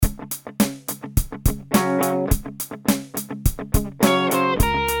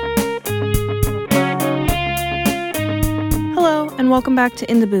welcome back to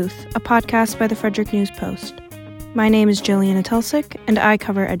In the Booth, a podcast by the Frederick News Post. My name is Jillian Atelsic, and I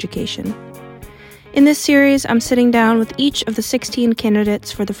cover education. In this series, I'm sitting down with each of the 16 candidates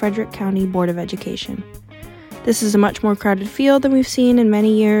for the Frederick County Board of Education. This is a much more crowded field than we've seen in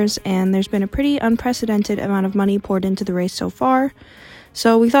many years, and there's been a pretty unprecedented amount of money poured into the race so far,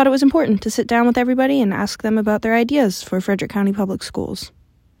 so we thought it was important to sit down with everybody and ask them about their ideas for Frederick County Public Schools.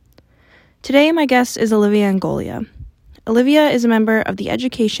 Today, my guest is Olivia Angolia. Olivia is a member of the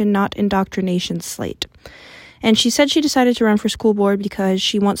Education Not Indoctrination slate, and she said she decided to run for school board because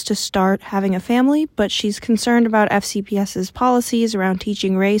she wants to start having a family, but she's concerned about FCPS's policies around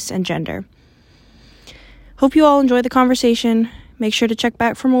teaching race and gender. Hope you all enjoy the conversation. Make sure to check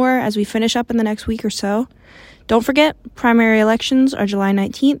back for more as we finish up in the next week or so. Don't forget, primary elections are July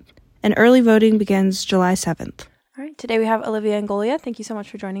 19th, and early voting begins July 7th. All right, today we have Olivia Angolia. Thank you so much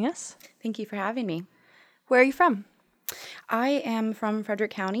for joining us. Thank you for having me. Where are you from? I am from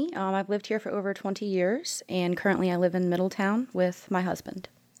Frederick County. I've lived here for over 20 years, and currently I live in Middletown with my husband.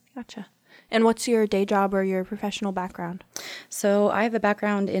 Gotcha. And what's your day job or your professional background? So I have a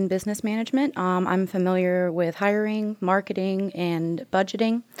background in business management. I'm familiar with hiring, marketing, and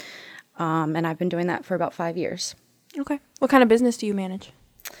budgeting, and I've been doing that for about 5 years. Okay. What kind of business do you manage?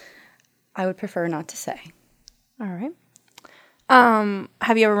 I would prefer not to say. All right.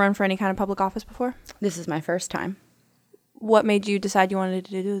 Have you ever run for any kind of public office before? This is my first time. What made you decide you wanted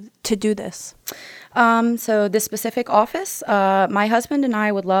to do this? So this specific office, my husband and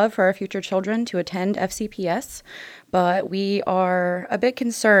I would love for our future children to attend FCPS, but we are a bit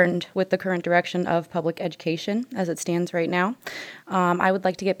concerned with the current direction of public education as it stands right now. I would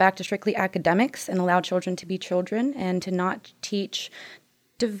like to get back to strictly academics and allow children to be children and to not teach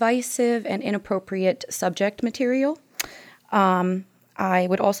divisive and inappropriate subject material. I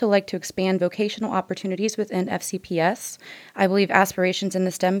would also like to expand vocational opportunities within FCPS. I believe aspirations in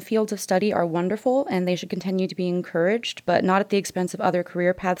the STEM fields of study are wonderful and they should continue to be encouraged, but not at the expense of other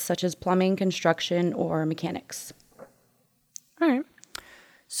career paths such as plumbing, construction, or mechanics. All right.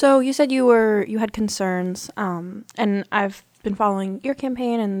 So you said you had concerns, and I've been following your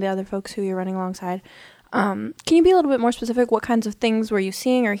campaign and the other folks who you're running alongside. Can you be a little bit more specific? What kinds of things were you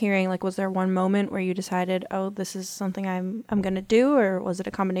seeing or hearing? Like, was there one moment where you decided, oh, this is something I'm going to do, or was it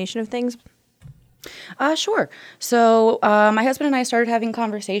a combination of things? Sure. So my husband and I started having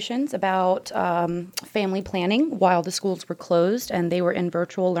conversations about family planning while the schools were closed and they were in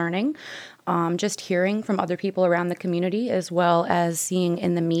virtual learning. Just hearing from other people around the community, as well as seeing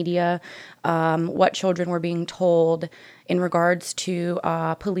in the media what children were being told in regards to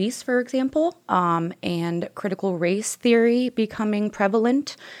police, for example, and critical race theory becoming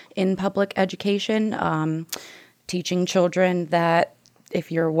prevalent in public education, teaching children that if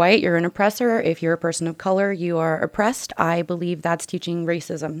you're white, you're an oppressor. If you're a person of color, you are oppressed. I believe that's teaching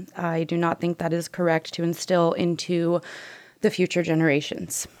racism. I do not think that is correct to instill into the future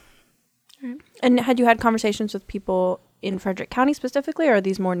generations. Right. And had you had conversations with people in Frederick County specifically, or are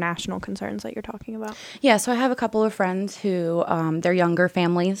these more national concerns that you're talking about? Yeah, so I have a couple of friends who, they're younger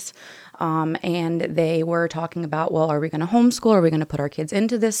families, and they were talking about, well, are we going to homeschool? Are we going to put our kids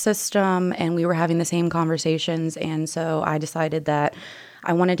into this system? And we were having the same conversations, and so I decided that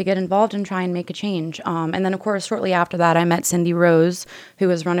I wanted to get involved and try and make a change. And then, of course, shortly after that, I met Cindy Rose, who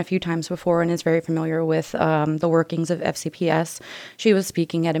has run a few times before and is very familiar with the workings of FCPS. She was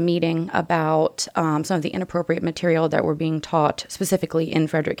speaking at a meeting about some of the inappropriate material that were being taught specifically in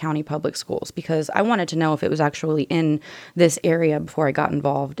Frederick County Public Schools, because I wanted to know if it was actually in this area before I got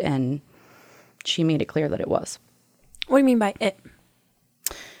involved, and she made it clear that it was. What do you mean by it?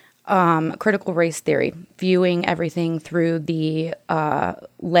 Critical race theory, viewing everything through the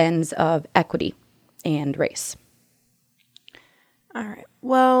lens of equity and race. All right.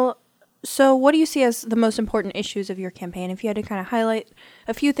 Well, so what do you see as the most important issues of your campaign? If you had to kind of highlight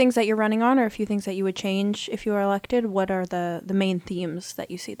a few things that you're running on or a few things that you would change if you were elected, what are the main themes that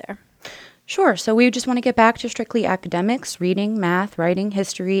you see there? Sure. So we just want to get back to strictly academics, reading, math, writing,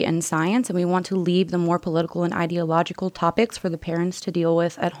 history, and science, and we want to leave the more political and ideological topics for the parents to deal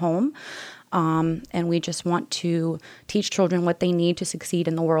with at home. And we just want to teach children what they need to succeed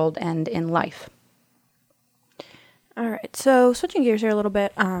in the world and in life. All right. So switching gears here a little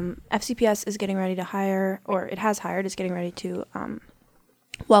bit, FCPS is getting ready to hire, or it has hired, is getting ready to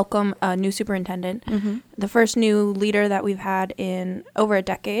welcome a new superintendent, the first new leader that we've had in over a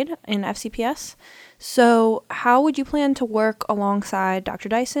decade in FCPS. So how would you plan to work alongside Dr.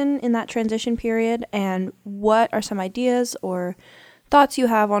 Dyson in that transition period, and what are some ideas or thoughts you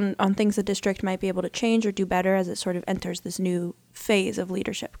have on things the district might be able to change or do better as it sort of enters this new phase of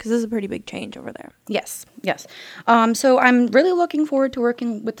leadership, because this is a pretty big change over there. Yes. So I'm really looking forward to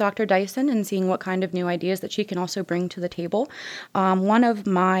working with Dr. Dyson and seeing what kind of new ideas that she can also bring to the table.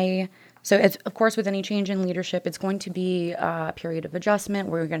 So, of course, with any change in leadership, it's going to be a period of adjustment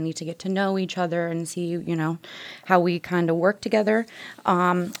where we're going to need to get to know each other and see, how we kind of work together.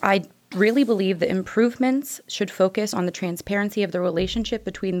 I really believe the improvements should focus on the transparency of the relationship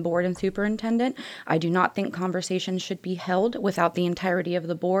between board and superintendent. I do not think conversations should be held without the entirety of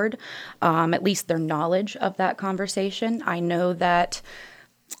the board, at least their knowledge of that conversation. I know that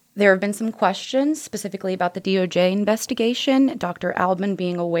there have been some questions specifically about the DOJ investigation, Dr. Albin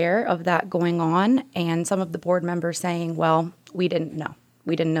being aware of that going on, and some of the board members saying, well, we didn't know.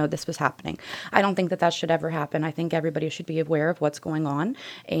 We didn't know this was happening. I don't think that should ever happen. I think everybody should be aware of what's going on,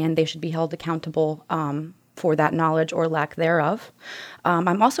 and they should be held accountable for that knowledge or lack thereof.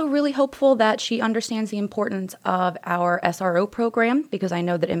 I'm also really hopeful that she understands the importance of our SRO program, because I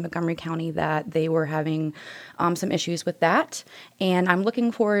know that in Montgomery County that they were having some issues with that. And I'm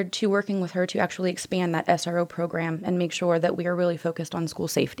looking forward to working with her to actually expand that SRO program and make sure that we are really focused on school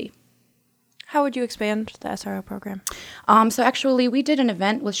safety. How would you expand the SRO program? So actually, we did an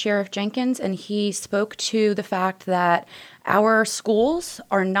event with Sheriff Jenkins, and he spoke to the fact that our schools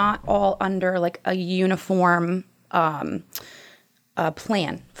are not all under like a uniform plan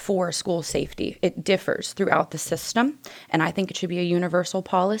for school safety. It differs throughout the system, and I think it should be a universal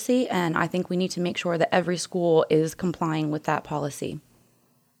policy, and I think we need to make sure that every school is complying with that policy.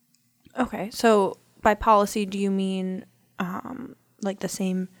 Okay, so by policy, do you mean like the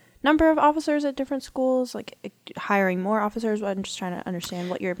same number of officers at different schools, like hiring more officers? I'm just trying to understand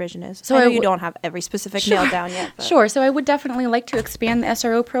what your vision is. So I know you don't have every specific nailed down yet. But. Sure. So I would definitely like to expand the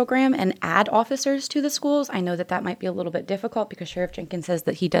SRO program and add officers to the schools. I know that might be a little bit difficult because Sheriff Jenkins says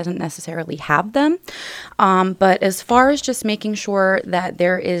that he doesn't necessarily have them. But as far as just making sure that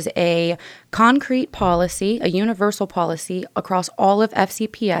there is a concrete policy, a universal policy across all of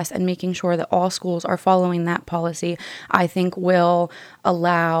FCPS, and making sure that all schools are following that policy, I think will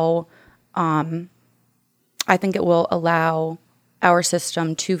allow our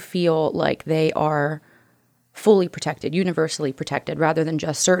system to feel like they are fully protected, universally protected, rather than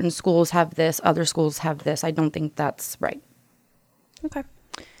just certain schools have this, other schools have this. I don't think that's right. Okay.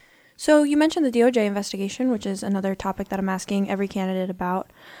 So you mentioned the DOJ investigation, which is another topic that I'm asking every candidate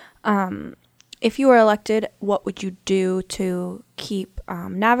about. If you were elected, what would you do to keep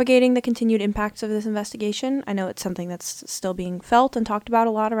navigating the continued impacts of this investigation? I know it's something that's still being felt and talked about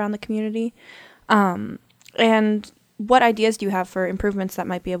a lot around the community. And what ideas do you have for improvements that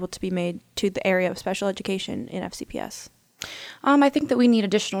might be able to be made to the area of special education in FCPS? I think that we need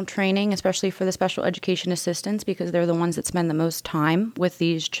additional training, especially for the special education assistants, because they're the ones that spend the most time with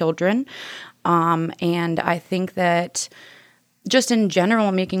these children. And I think that just in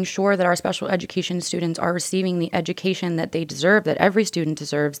general, making sure that our special education students are receiving the education that they deserve, that every student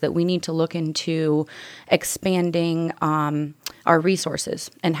deserves, that we need to look into expanding our resources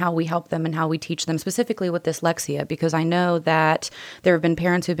and how we help them and how we teach them, specifically with dyslexia, because I know that there have been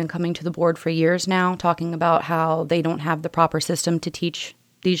parents who've been coming to the board for years now talking about how they don't have the proper system to teach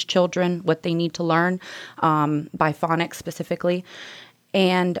these children what they need to learn, by phonics specifically.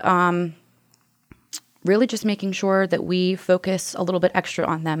 And really just making sure that we focus a little bit extra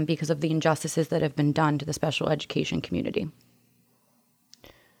on them because of the injustices that have been done to the special education community.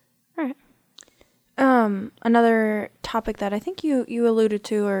 All right. Another topic that I think you alluded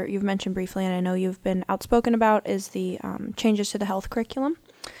to or you've mentioned briefly, and I know you've been outspoken about, is the changes to the health curriculum.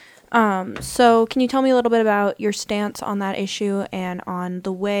 So can you tell me a little bit about your stance on that issue and on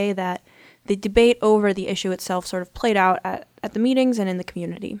the way that the debate over the issue itself sort of played out at the meetings and in the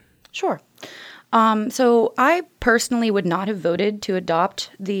community? Sure. So I personally would not have voted to adopt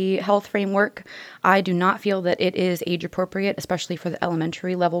the health framework. I do not feel that it is age appropriate, especially for the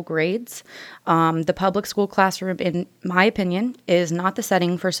elementary level grades. The public school classroom, in my opinion, is not the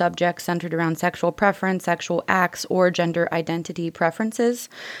setting for subjects centered around sexual preference, sexual acts, or gender identity preferences.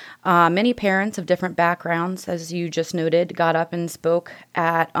 Many parents of different backgrounds, as you just noted, got up and spoke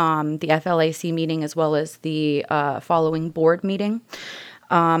at the FLAC meeting as well as the following board meeting.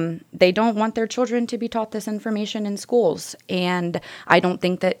 They don't want their children to be taught this information in schools. And I don't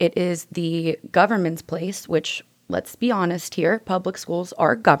think that it is the government's place, which, let's be honest here, public schools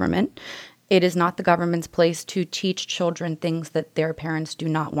are government. It is not the government's place to teach children things that their parents do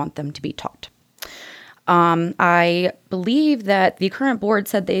not want them to be taught. I believe that the current board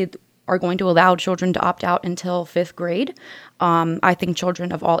said they are going to allow children to opt out until 5th grade. I think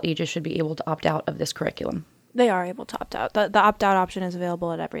children of all ages should be able to opt out of this curriculum. They are able to opt out. The opt-out option is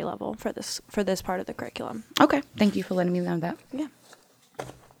available at every level for this part of the curriculum. Okay. Thank you for letting me know that. Yeah.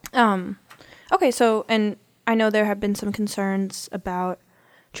 Okay, so, and I know there have been some concerns about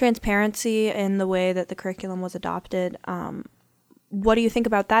transparency in the way that the curriculum was adopted. What do you think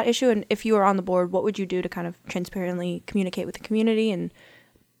about that issue? And if you were on the board, what would you do to kind of transparently communicate with the community and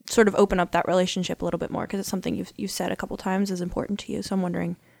sort of open up that relationship a little bit more? Because it's something you've said a couple times is important to you. So I'm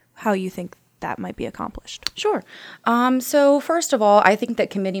wondering how you think that might be accomplished. Sure. So first of all, I think that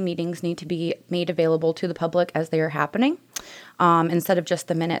committee meetings need to be made available to the public as they are happening. Instead of just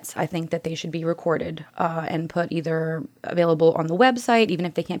the minutes, I think that they should be recorded and put either available on the website, even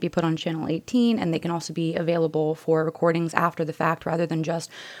if they can't be put on Channel 18, and they can also be available for recordings after the fact rather than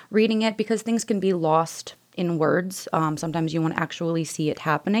just reading it, because things can be lost in words. Sometimes you want to actually see it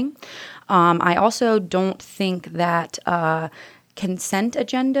happening. I also don't think that consent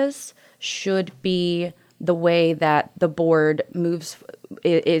agendas should be the way that the board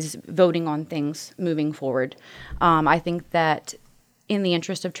is voting on things moving forward. I think that in the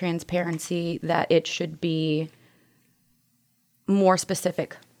interest of transparency, that it should be more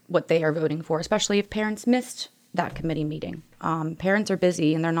specific what they are voting for, especially if parents missed that committee meeting. Parents are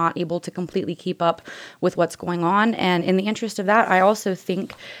busy and they're not able to completely keep up with what's going on. And in the interest of that, I also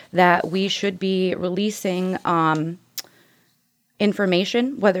think that we should be releasing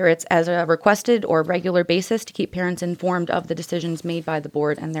information, whether it's as a requested or regular basis, to keep parents informed of the decisions made by the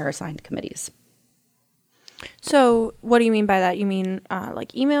board and their assigned committees. So what do you mean by that? You mean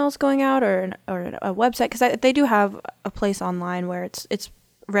like emails going out or a website? Because they do have a place online where it's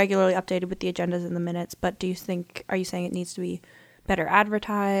regularly updated with the agendas and the minutes, but are you saying it needs to be better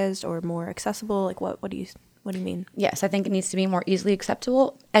advertised or more accessible? Like what do you mean? Yes, I think it needs to be more easily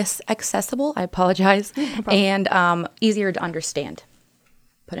accessible, I apologize, no and easier to understand,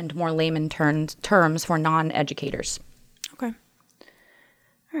 put into more layman terms for non-educators. Okay.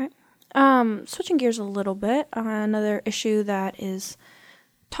 All right. Switching gears a little bit, another issue that is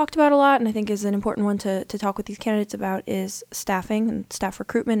talked about a lot and I think is an important one to talk with these candidates about is staffing and staff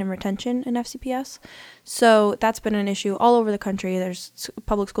recruitment and retention in FCPS. So that's been an issue all over the country.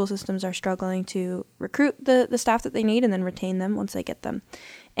 Public school systems are struggling to recruit the staff that they need and then retain them once they get them.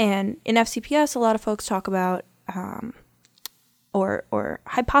 And in FCPS, a lot of folks talk about or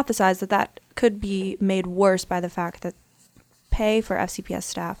hypothesize that could be made worse by the fact that pay for FCPS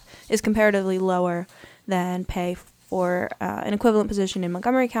staff is comparatively lower than pay for an equivalent position in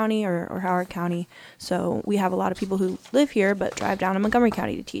Montgomery County or Howard County. So we have a lot of people who live here but drive down to Montgomery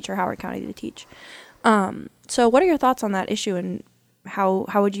County to teach or Howard County to teach. So what are your thoughts on that issue, and how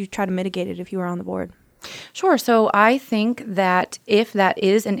would you try to mitigate it if you were on the board? Sure. So I think that if that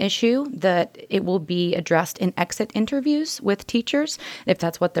is an issue, that it will be addressed in exit interviews with teachers. If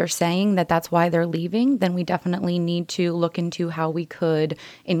that's what they're saying, that's why they're leaving, then we definitely need to look into how we could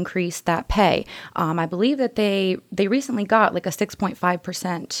increase that pay. I believe that they recently got like a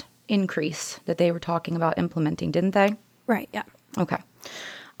 6.5% increase that they were talking about implementing, didn't they? Right, yeah. Okay.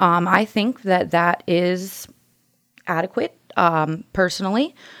 I think that is adequate,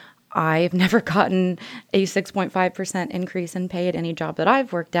 personally. I've never gotten a 6.5% increase in pay at any job that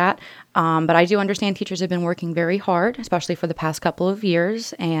I've worked at, but I do understand teachers have been working very hard, especially for the past couple of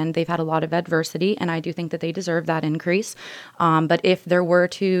years, and they've had a lot of adversity, and I do think that they deserve that increase. But if they were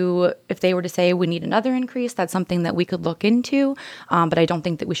to say we need another increase, that's something that we could look into, but I don't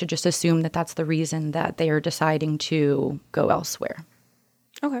think that we should just assume that that's the reason that they are deciding to go elsewhere.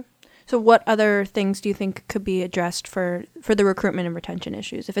 Okay. So what other things do you think could be addressed for the recruitment and retention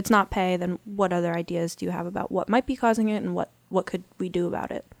issues? If it's not pay, then what other ideas do you have about what might be causing it and what could we do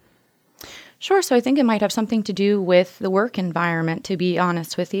about it? Sure. So I think it might have something to do with the work environment, to be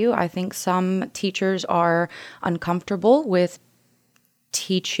honest with you. I think some teachers are uncomfortable with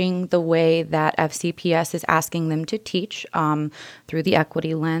teaching the way that FCPS is asking them to teach through the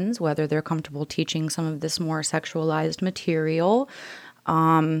equity lens, whether they're comfortable teaching some of this more sexualized material,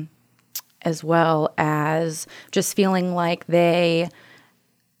 as well as just feeling like they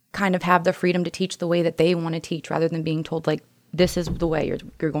kind of have the freedom to teach the way that they want to teach rather than being told, like, this is the way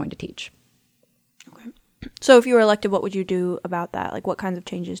you're going to teach. Okay. So if you were elected, what would you do about that? Like, what kinds of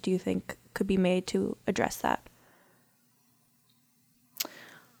changes do you think could be made to address that?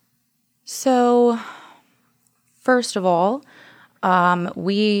 So, first of all,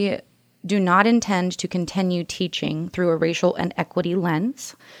 we do not intend to continue teaching through a racial and equity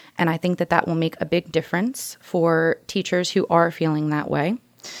lens, and I think that will make a big difference for teachers who are feeling that way.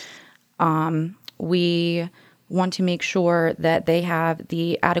 We want to make sure that they have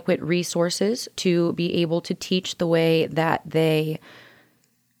the adequate resources to be able to teach the way that they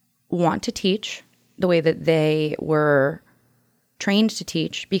want to teach, the way that they were trained to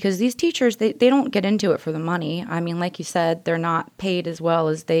teach, because these teachers, they don't get into it for the money. I mean, like you said, they're not paid as well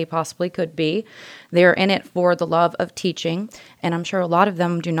as they possibly could be. They're in it for the love of teaching, and I'm sure a lot of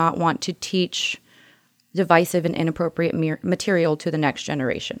them do not want to teach divisive and inappropriate material to the next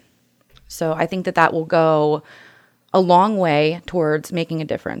generation. So I think that will go a long way towards making a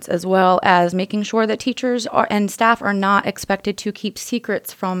difference, as well as making sure that teachers and staff are not expected to keep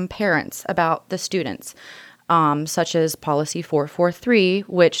secrets from parents about the students. Such as Policy 443,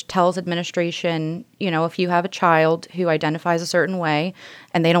 which tells administration, if you have a child who identifies a certain way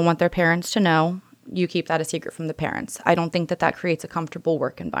and they don't want their parents to know, you keep that a secret from the parents. I don't think that creates a comfortable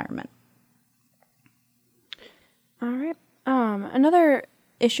work environment. All right. Another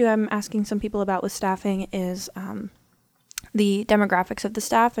issue I'm asking some people about with staffing is the demographics of the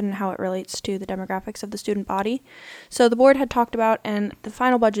staff and how it relates to the demographics of the student body. So the board had talked about, and the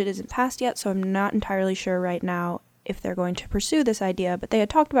final budget isn't passed yet, so I'm not entirely sure right now if they're going to pursue this idea, but they had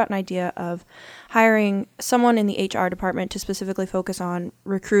talked about an idea of hiring someone in the HR department to specifically focus on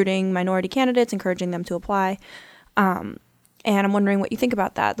recruiting minority candidates, encouraging them to apply. And I'm wondering what you think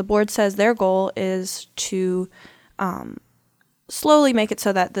about that. The board says their goal is to slowly make it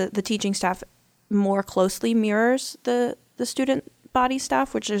so that the teaching staff more closely mirrors the student body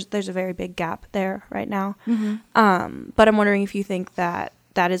staff, which there's a very big gap there right now. Mm-hmm. But I'm wondering if you think that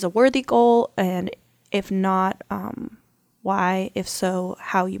is a worthy goal, and if not, why? If so,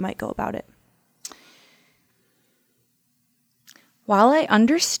 how you might go about it. While I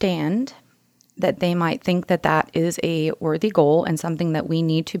understand that they might think that is a worthy goal and something that we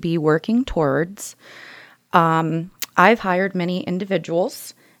need to be working towards, I've hired many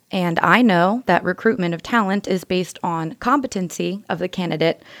individuals, and I know that recruitment of talent is based on competency of the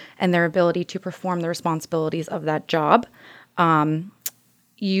candidate and their ability to perform the responsibilities of that job.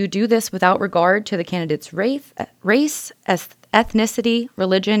 You do this without regard to the candidate's race, ethnicity,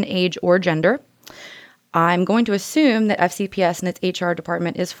 religion, age, or gender. I'm going to assume that FCPS and its HR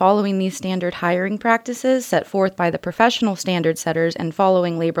department is following these standard hiring practices set forth by the professional standard setters and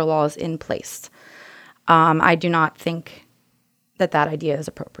following labor laws in place. I do not think that idea is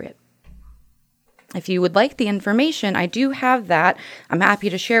appropriate. If you would like the information, I do have that. I'm happy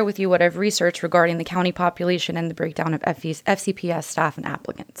to share with you what I've researched regarding the county population and the breakdown of FCPS staff and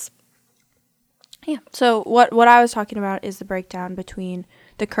applicants. Yeah, so what I was talking about is the breakdown between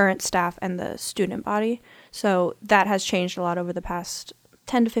the current staff and the student body. So that has changed a lot over the past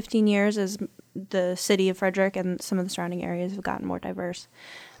 10 to 15 years as the city of Frederick and some of the surrounding areas have gotten more diverse.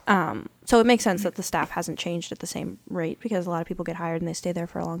 So it makes sense that the staff hasn't changed at the same rate because a lot of people get hired and they stay there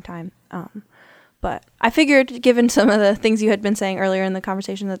for a long time. But I figured, given some of the things you had been saying earlier in the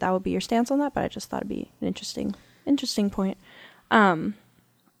conversation, that would be your stance on that, but I just thought it'd be an interesting point.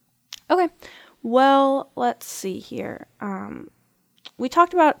 Okay. Well, let's see here. We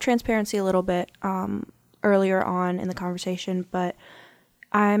talked about transparency a little bit earlier on in the conversation, but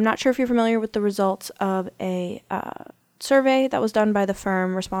I'm not sure if you're familiar with the results of a survey that was done by the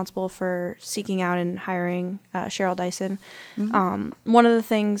firm responsible for seeking out and hiring Cheryl Dyson. Mm-hmm. One of the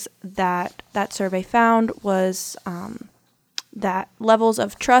things that survey found was that levels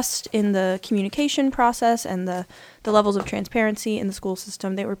of trust in the communication process and the levels of transparency in the school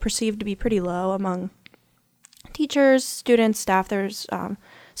system, they were perceived to be pretty low among teachers, students, staff. There's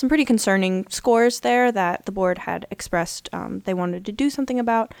some pretty concerning scores there that the board had expressed they wanted to do something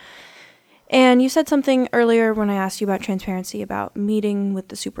about. And you said something earlier when I asked you about transparency, about meeting with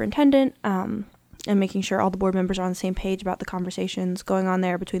the superintendent and making sure all the board members are on the same page about the conversations going on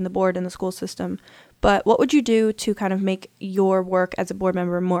there between the board and the school system. But what would you do to kind of make your work as a board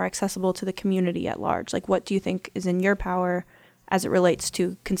member more accessible to the community at large? Like, what do you think is in your power as it relates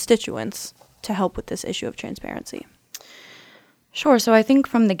to constituents to help with this issue of transparency? Sure. So I think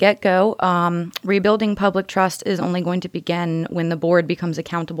from the get-go, rebuilding public trust is only going to begin when the board becomes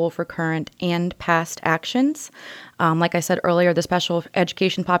accountable for current and past actions. Like I said earlier, the special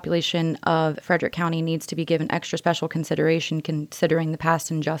education population of Frederick County needs to be given extra special consideration considering the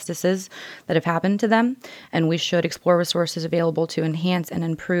past injustices that have happened to them, and we should explore resources available to enhance and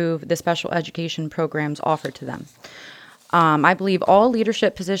improve the special education programs offered to them. I believe all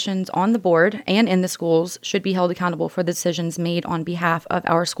leadership positions on the board and in the schools should be held accountable for the decisions made on behalf of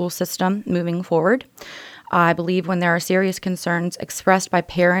our school system moving forward. I believe when there are serious concerns expressed by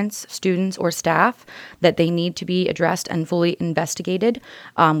parents, students, or staff, that they need to be addressed and fully investigated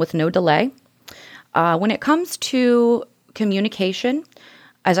with no delay. When it comes to communication,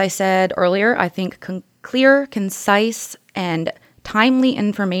 as I said earlier, I think clear, concise, and timely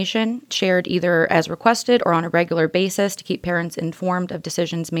information shared either as requested or on a regular basis to keep parents informed of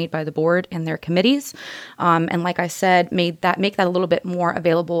decisions made by the board and their committees. And like I said, make that a little bit more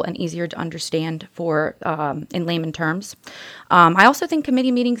available and easier to understand for in layman terms. I also think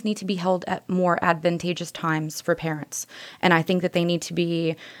committee meetings need to be held at more advantageous times for parents. And I think that they need to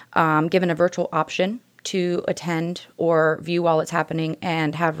be given a virtual option to attend or view while it's happening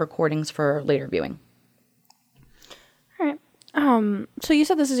and have recordings for later viewing. All right. So you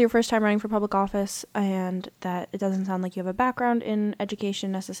said this is your first time running for public office and that it doesn't sound like you have a background in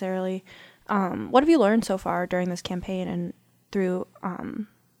education necessarily. What have you learned so far during this campaign and through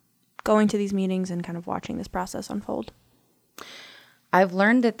going to these meetings and kind of watching this process unfold? I've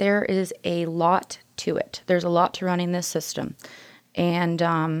learned that there is a lot to it. There's a lot to running this system. And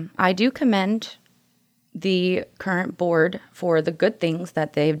I do commend the current board for the good things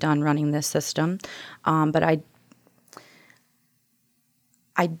that they've done running this system. But I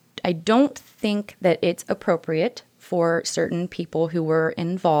don't think that it's appropriate for certain people who were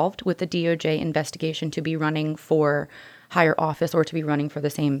involved with the DOJ investigation to be running for higher office or to be running for the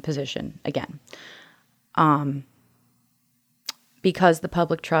same position again. Because the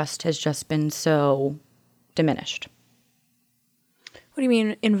public trust has just been so diminished. What do you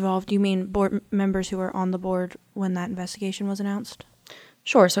mean involved? Do you mean board members who were on the board when that investigation was announced?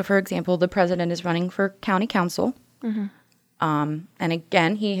 Sure. So, for example, the president is running for county council. Mm-hmm. And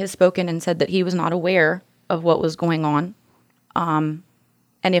again, he has spoken and said that he was not aware of what was going on. And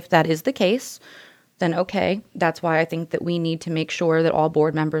if that is the case, then okay. That's why I think that we need to make sure that all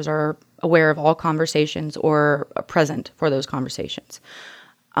board members are aware of all conversations or present for those conversations.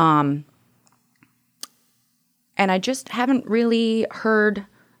 And I just haven't really heard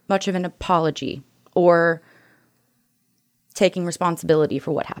much of an apology or taking responsibility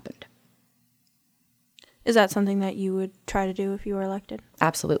for what happened. Is that something that you would try to do if you were elected?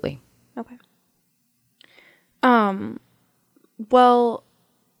 Absolutely. Okay. Well,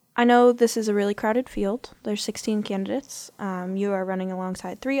 I know this is a really crowded field. There's 16 candidates. You are running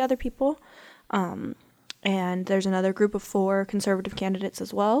alongside 3 other people. And there's another group of 4 conservative candidates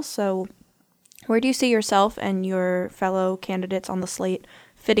as well. So where do you see yourself and your fellow candidates on the slate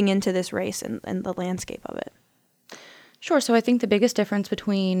fitting into this race and the landscape of it? Sure. So I think the biggest difference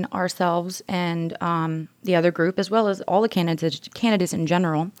between ourselves and the other group, as well as all the candidates in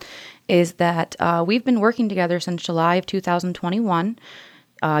general, is that we've been working together since July of 2021,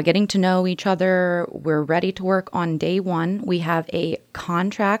 getting to know each other. We're ready to work on day one. We have a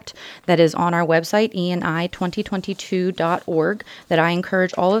contract that is on our website, eni2022.org, that I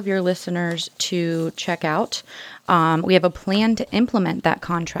encourage all of your listeners to check out. We have a plan to implement that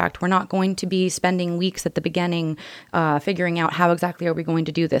contract. We're not going to be spending weeks at the beginning figuring out how exactly are we going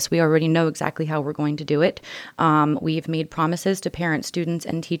to do this. We already know exactly how we're going to do it. We've made promises to parents, students,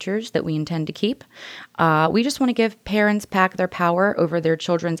 and teachers that we intend to keep. We just want to give parents back their power over their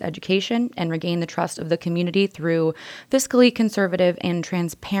children's education and regain the trust of the community through fiscally conservative and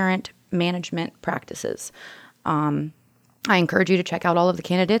transparent management practices. I encourage you to check out all of the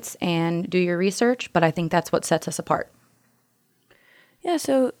candidates and do your research, but I think that's what sets us apart. Yeah,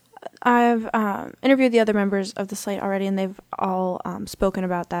 so I've interviewed the other members of the slate already, and they've all spoken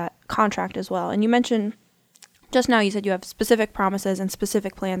about that contract as well. And you mentioned just now, you said you have specific promises and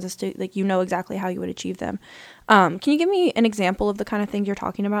specific plans as to, like, you know exactly how you would achieve them. Can you give me an example of the kind of things you're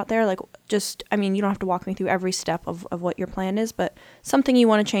talking about there? Like, just, I mean, you don't have to walk me through every step of what your plan is, but something you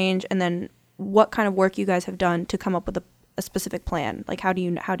want to change, and then what kind of work you guys have done to come up with a specific plan. Like, how do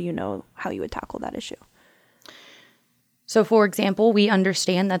you know how you would tackle that issue? So, for example, we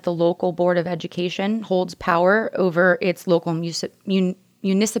understand that the local Board of Education holds power over its local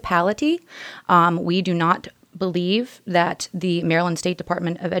municipality. We do not believe that the Maryland State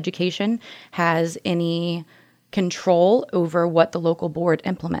Department of Education has any control over what the local board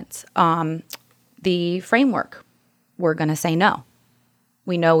implements. The framework, we're going to say no.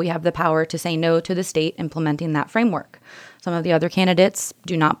 We know we have the power to say no to the state implementing that framework. Some of the other candidates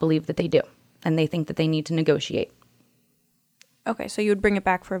do not believe that they do, and they think that they need to negotiate. Okay, so you would bring it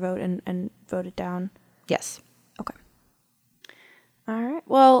back for a vote and vote it down? Yes. Okay. All right.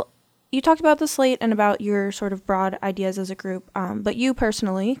 Well, you talked about the slate and about your sort of broad ideas as a group, but you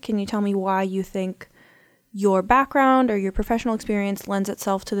personally, can you tell me why you think your background or your professional experience lends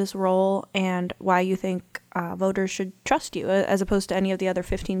itself to this role, and why you think voters should trust you as opposed to any of the other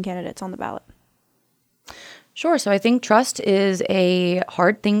 15 candidates on the ballot? Sure. So I think trust is a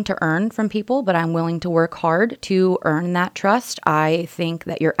hard thing to earn from people, but I'm willing to work hard to earn that trust. I think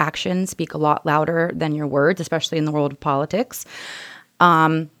that your actions speak a lot louder than your words, especially in the world of politics.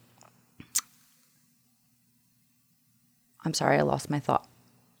 I'm I'm sorry, I lost my thought.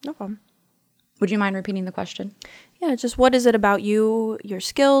 No problem. Would you mind repeating the question? Yeah, just what is it about you, your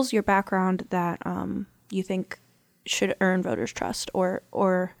skills, your background that you think should earn voters' trust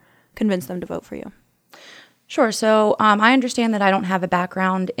or convince them to vote for you? Sure. So I understand that I don't have a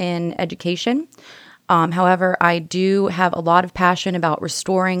background in education. However, I do have a lot of passion about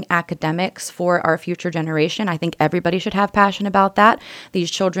restoring academics for our future generation. I think everybody should have passion about that.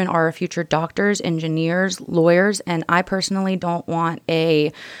 These children are our future doctors, engineers, lawyers, and I personally don't want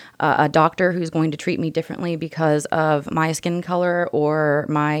a doctor who's going to treat me differently because of my skin color or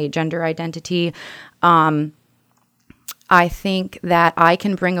my gender identity. I think that I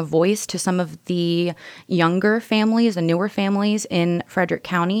can bring a voice to some of the younger families and newer families in Frederick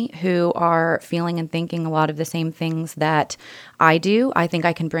County who are feeling and thinking a lot of the same things that I do. I think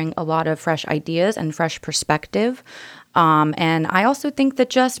I can bring a lot of fresh ideas and fresh perspective. And I also think that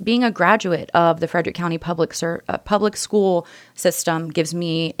just being a graduate of the Frederick County public school system gives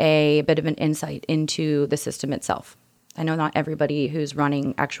me a bit of an insight into the system itself. I know not everybody who's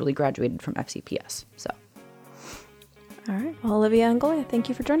running actually graduated from FCPS, so. All right. Well, Olivia and Goya, thank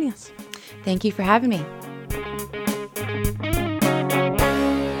you for joining us. Thank you for having me.